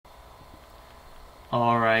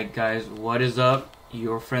Alright guys, what is up?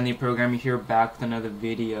 Your friendly programmer here, back with another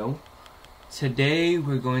video. Today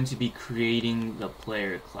we're going to be creating the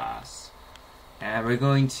player class. And we're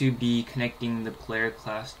going to be connecting the player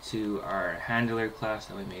class to our handler class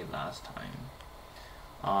that we made last time.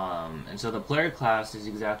 And so the player class is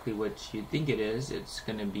exactly what you think it is. It's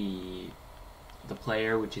going to be the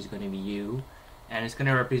player, which is going to be you. And it's going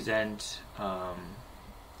to represent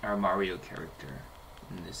our Mario character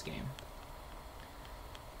in this game.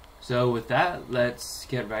 So with that, let's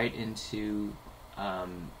get right into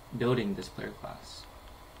building this player class.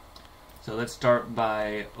 So let's start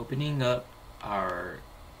by opening up our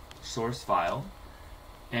source file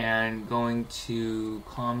and going to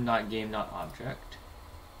com.game.object,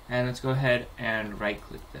 and let's go ahead and right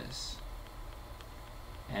click this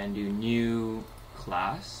and do new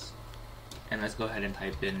class, and let's go ahead and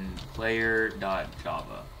type in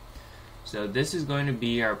player.java. So this is going to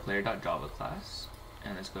be our player.java class.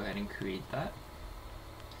 And let's go ahead and create that.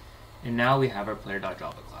 And now we have our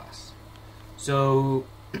player.java class. So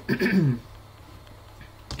in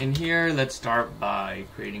here, let's start by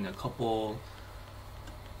creating a couple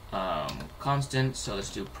constants. So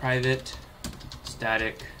let's do private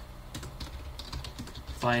static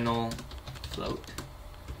final float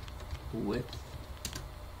width,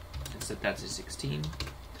 and set that to 16,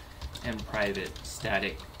 and private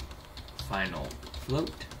static final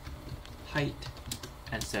float height,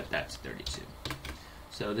 and set that to 32.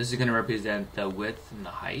 So this is going to represent the width and the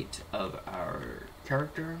height of our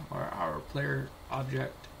character or our player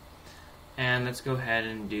object. And let's go ahead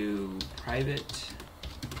and do private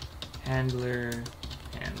handler.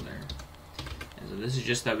 And so this is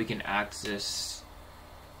just that we can access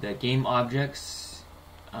the game objects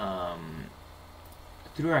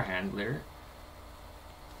through our handler,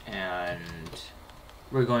 and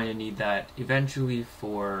we're going to need that eventually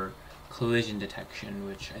for collision detection,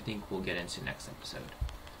 which I think we'll get into next episode.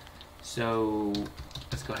 So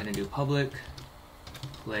let's go ahead and do public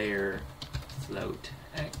player float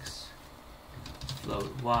x,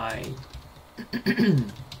 float y,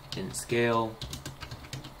 in scale,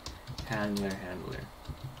 handler.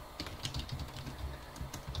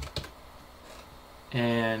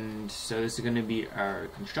 And so this is going to be our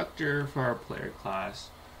constructor for our player class,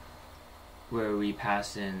 where we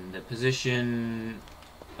pass in the position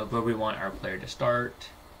of where we want our player to start,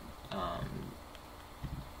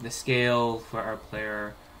 the scale for our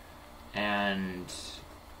player, and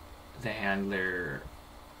the handler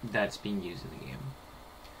that's being used in the game.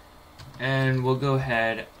 And we'll go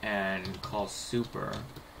ahead and call super,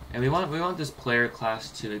 and we want this player class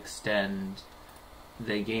to extend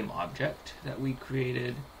the game object that we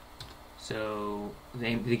created. So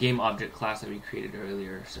the game object class that we created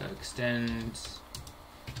earlier. So extend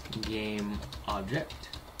game object.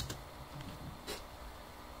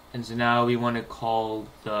 And so now we want to call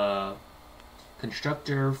the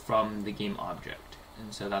constructor from the game object.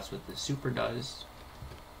 And so that's what the super does.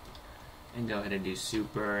 And go ahead and do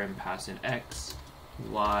super and pass in x,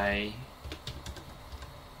 y,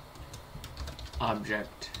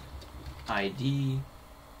 object ID.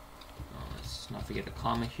 Let's not forget the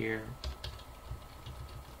comma here.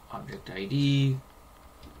 Object ID,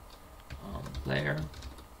 player.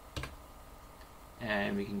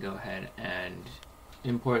 And we can go ahead and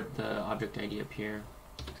import the object ID up here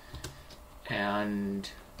and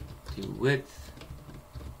do width,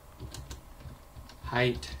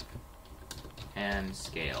 height, and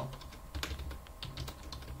scale.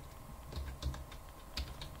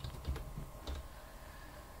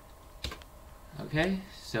 Okay,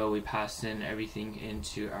 so we pass in everything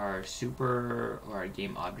into our super or our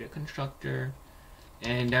game object constructor,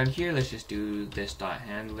 and down here let's just do this dot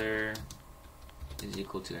handler is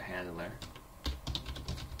equal to a handler.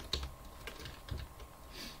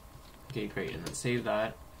 Okay, great, and let's save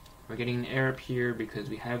that. We're getting an error up here because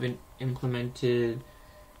we haven't implemented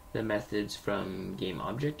the methods from game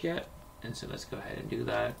object yet, and so let's go ahead and do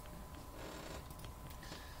that.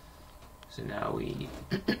 So now we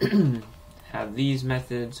have these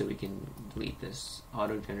methods, so we can delete this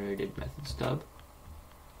auto-generated method stub.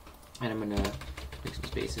 And I'm going to make some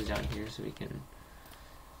spaces down here so we can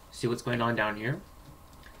see what's going on down here.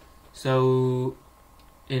 So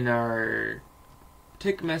in our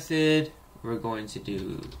tick method, we're going to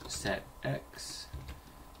do set x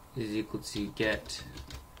is equal to get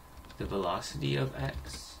the velocity of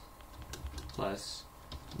x plus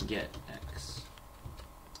get x.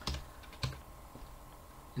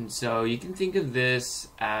 And so you can think of this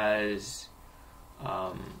as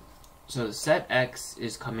so the set x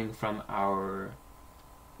is coming from our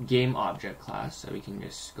game object class, so we can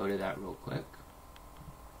just go to that real quick.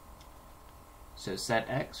 So set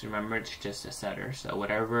x, remember it's just a setter, so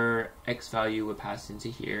whatever x value would pass into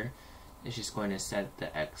here, it's just going to set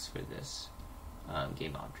the x for this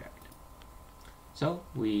game object. So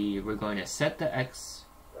we're going to set the x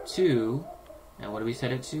to, and what do we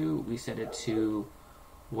set it to? We set it to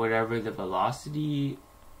whatever the velocity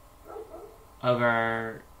of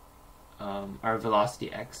our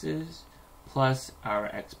velocity x is plus our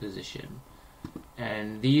x position.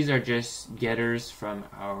 And these are just getters from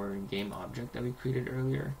our game object that we created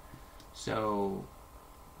earlier. So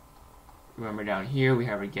remember down here we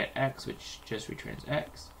have our get x, which just returns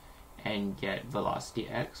x, and get velocity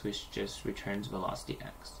x, which just returns velocity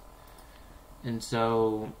x. And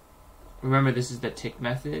so remember, this is the tick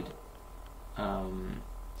method. And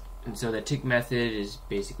so the tick method is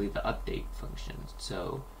basically the update function.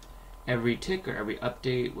 So every tick or every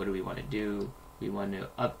update, what do we want to do? We want to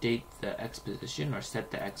update the x position, or set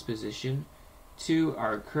the x position to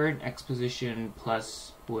our current x position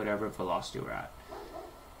plus whatever velocity we're at.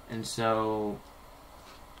 And so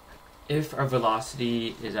if our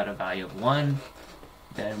velocity is at a value of 1,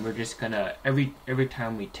 then we're just gonna, every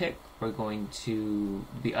time we tick, we're going to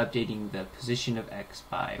be updating the position of x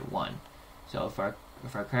by 1. So if our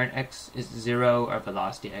current x is 0, our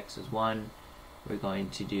velocity x is 1, we're going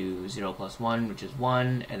to do 0 plus 1, which is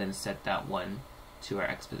 1, and then set that 1 to our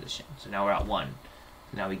x position. So now we're at 1.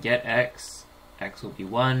 Now we get x, x will be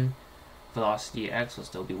 1, velocity x will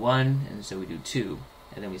still be 1, and so we do 2,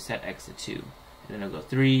 and then we set x to 2. And then it'll go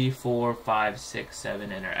 3, 4, 5, 6,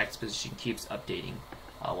 7, and our x position keeps updating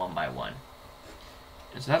 1 by 1.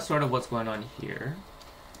 And so that's sort of what's going on here.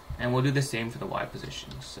 And we'll do the same for the y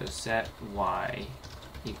position. So set y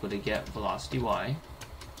equal to get velocity y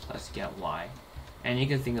plus get y. And you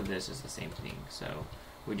can think of this as the same thing. So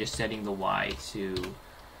we're just setting the y to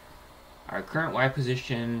our current y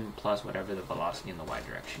position plus whatever the velocity in the y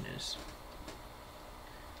direction is.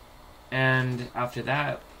 And after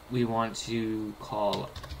that, we want to call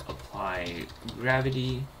apply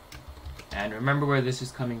gravity. And remember where this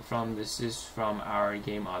is coming from. This is from our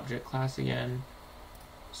game object class again.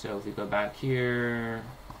 So if we go back here,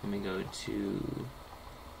 when we go to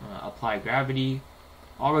apply gravity,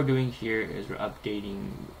 all we're doing here is we're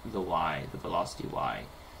updating the y, the velocity y.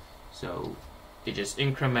 So it just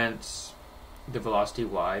increments the velocity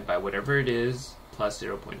y by whatever it is plus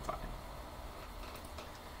 0.5.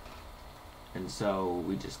 And so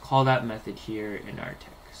we just call that method here in our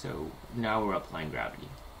tick. So now we're applying gravity.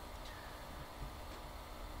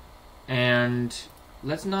 And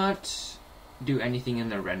let's not do anything in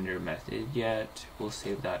the render method yet. We'll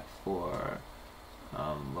save that for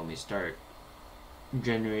when we start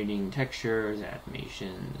generating textures,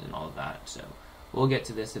 animations, and all of that. So we'll get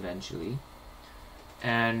to this eventually.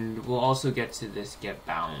 And we'll also get to this get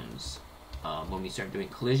bounds when we start doing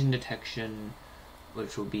collision detection,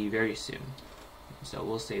 which will be very soon. So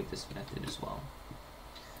we'll save this method as well.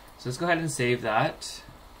 So let's go ahead and save that.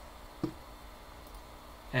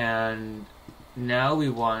 And now we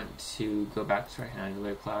want to go back to our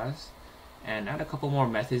handler class and add a couple more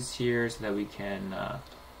methods here so that we can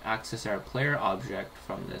access our player object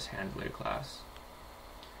from this handler class.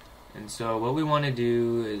 And so what we want to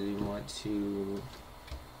do is we want to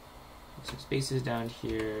put some spaces down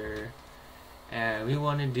here, and we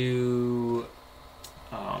want to do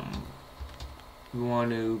we want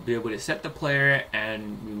to be able to set the player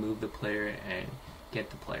and remove the player and get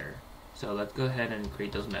the player. So let's go ahead and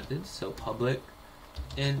create those methods. So public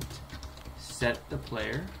int set the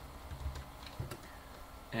player,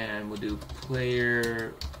 and we'll do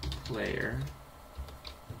player,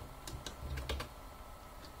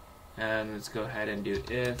 and let's go ahead and do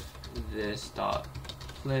if this dot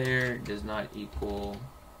player does not equal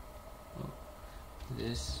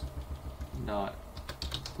this dot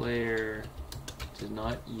player does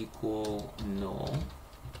not equal null,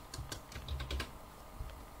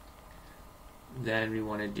 then we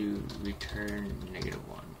want to do return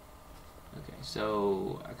 -1. Okay,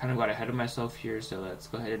 so I kind of got ahead of myself here, so let's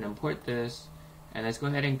go ahead and import this, and let's go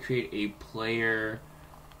ahead and create a player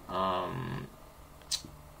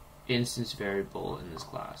instance variable in this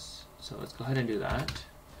class. So let's go ahead and do that.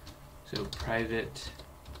 So private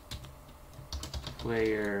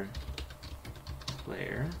player,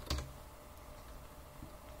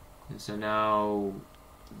 and so now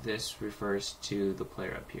this refers to the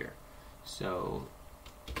player up here. So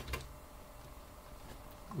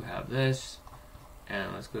we have this,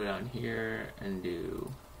 and let's go down here and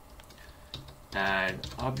do add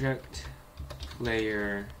object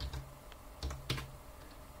player,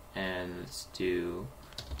 and let's do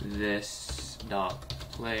this dot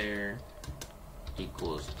player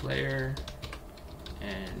equals player,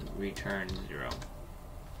 and return 0.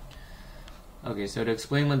 Okay, so to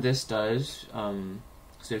explain what this does,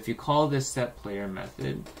 so if you call this setPlayer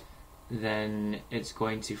method, then it's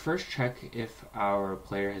going to first check if our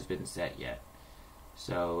player has been set yet.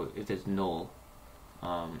 So if it's null,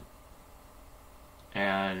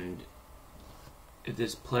 and if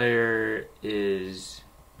this player is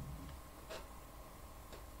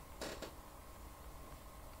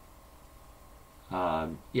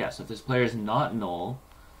so if this player is not null,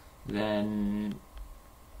 then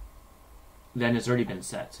it's already been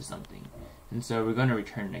set to something, and so we're going to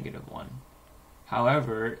return -1.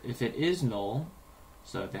 However, if it is null,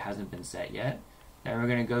 so if it hasn't been set yet, then we're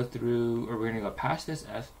going to go through, or we're going to go past this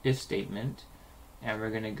if statement, and we're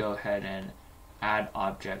going to go ahead and add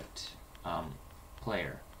object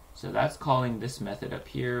player. So that's calling this method up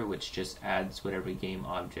here, which just adds whatever game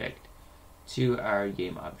object to our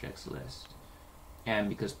game objects list. And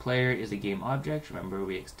because player is a game object, remember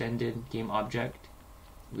we extended game object,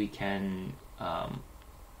 we can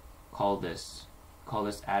call this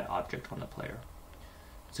add object on the player.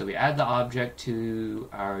 So we add the object to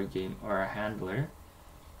our game or our handler,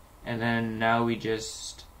 and then now we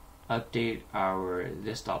just update our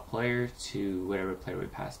this.player to whatever player we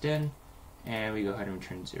passed in, and we go ahead and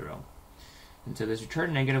return 0. And so this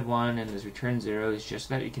return -1 and this return 0 is just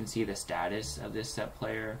so that you can see the status of this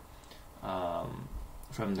setPlayer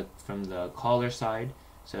from the caller side.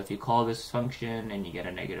 So if you call this function and you get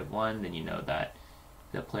a -1, then you know that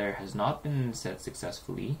the player has not been set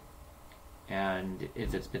successfully. And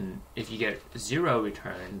if you get 0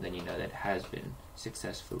 returned, then you know that it has been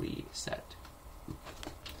successfully set.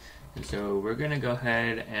 And so we're going to go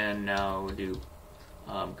ahead and now do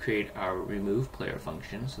create our remove player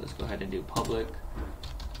function. So let's go ahead and do public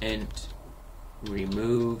int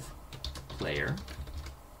remove player.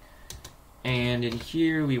 And in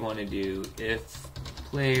here we want to do if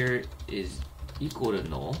player is equal to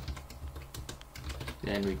null,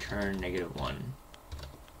 then return -1.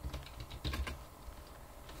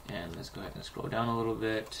 And let's go ahead and scroll down a little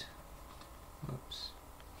bit. Oops.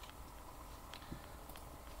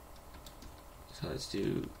 So let's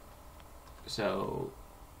do, so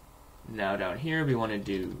now down here we want to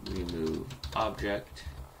do remove object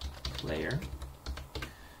player,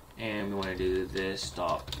 and we want to do this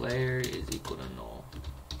dot player is equal to null,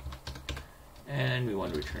 and we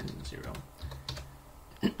want to return 0.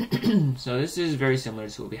 So this is very similar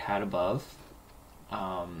to what we had above.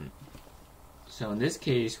 So in this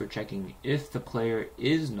case we're checking if the player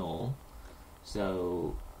is null.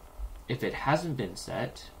 So if it hasn't been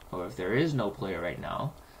set, or if there is no player right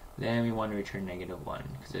now, then we want to return -1,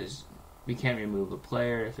 because we can't remove a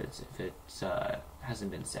player if it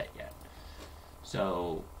hasn't been set yet.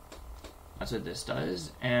 So that's what this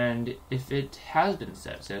does. And if it has been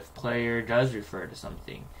set, so if player does refer to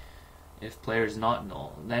something, if player is not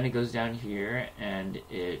null, then it goes down here and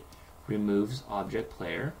it removes object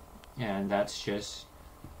player, and that's just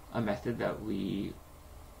a method that we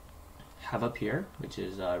have up here, which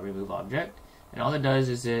is remove object. And all it does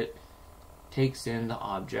is it takes in the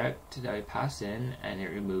object that we pass in and it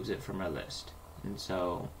removes it from our list. And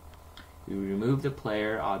so we remove the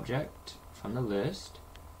player object from the list,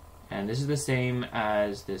 and this is the same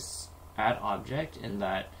as this add object in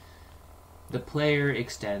that the player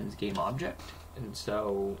extends game object, and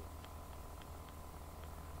so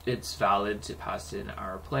it's valid to pass in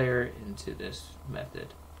our player into this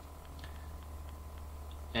method.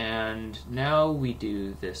 And now we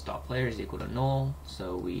do this dot player is equal to null,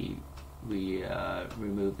 so we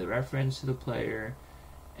remove the reference to the player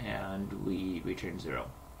and we return 0.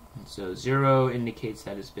 And so 0 indicates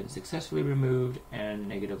that it's been successfully removed, and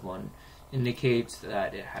 -1 indicates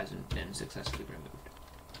that it hasn't been successfully removed.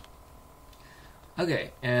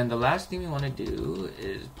 Okay, and the last thing we want to do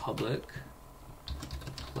is public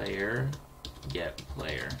player get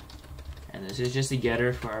player, and this is just a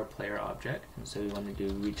getter for our player object, and so we want to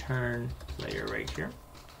do return player right here.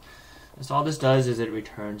 And so all this does is it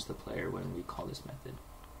returns the player when we call this method.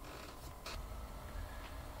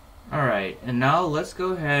 Alright, and now let's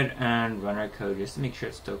go ahead and run our code just to make sure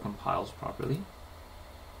it still compiles properly.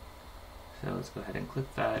 So let's go ahead and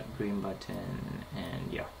click that green button,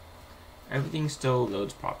 and yeah, everything still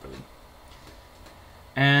loads properly.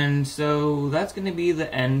 And so that's going to be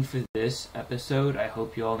the end for this episode. I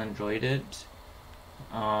hope you all enjoyed it.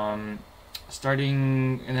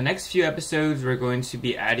 Starting in the next few episodes, we're going to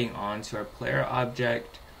be adding on to our player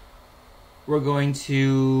object. We're going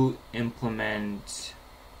to implement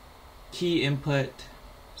key input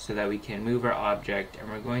so that we can move our object, and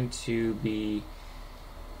we're going to be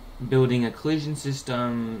building a collision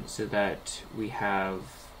system so that we have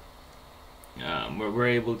where we're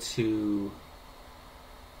able to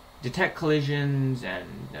detect collisions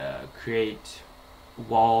and create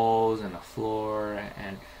walls and a floor,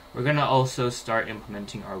 and we're going to also start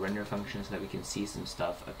implementing our render function so that we can see some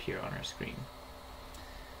stuff appear on our screen.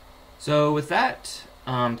 So with that,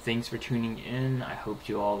 thanks for tuning in. I hope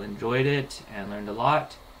you all enjoyed it and learned a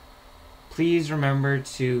lot. Please remember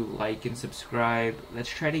to like and subscribe. Let's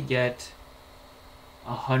try to get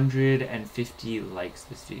 150 likes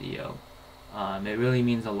this video. It really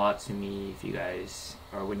means a lot to me if you guys,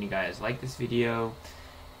 or when you guys like this video.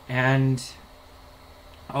 And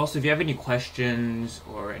also, if you have any questions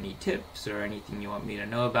or any tips or anything you want me to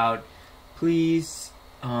know about, please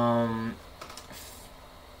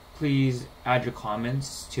please add your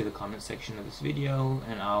comments to the comment section of this video,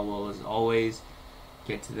 and I will, as always,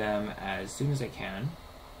 get to them as soon as I can.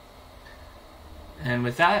 And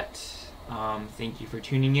with that, thank you for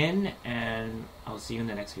tuning in, and I'll see you in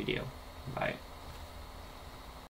the next video. Bye.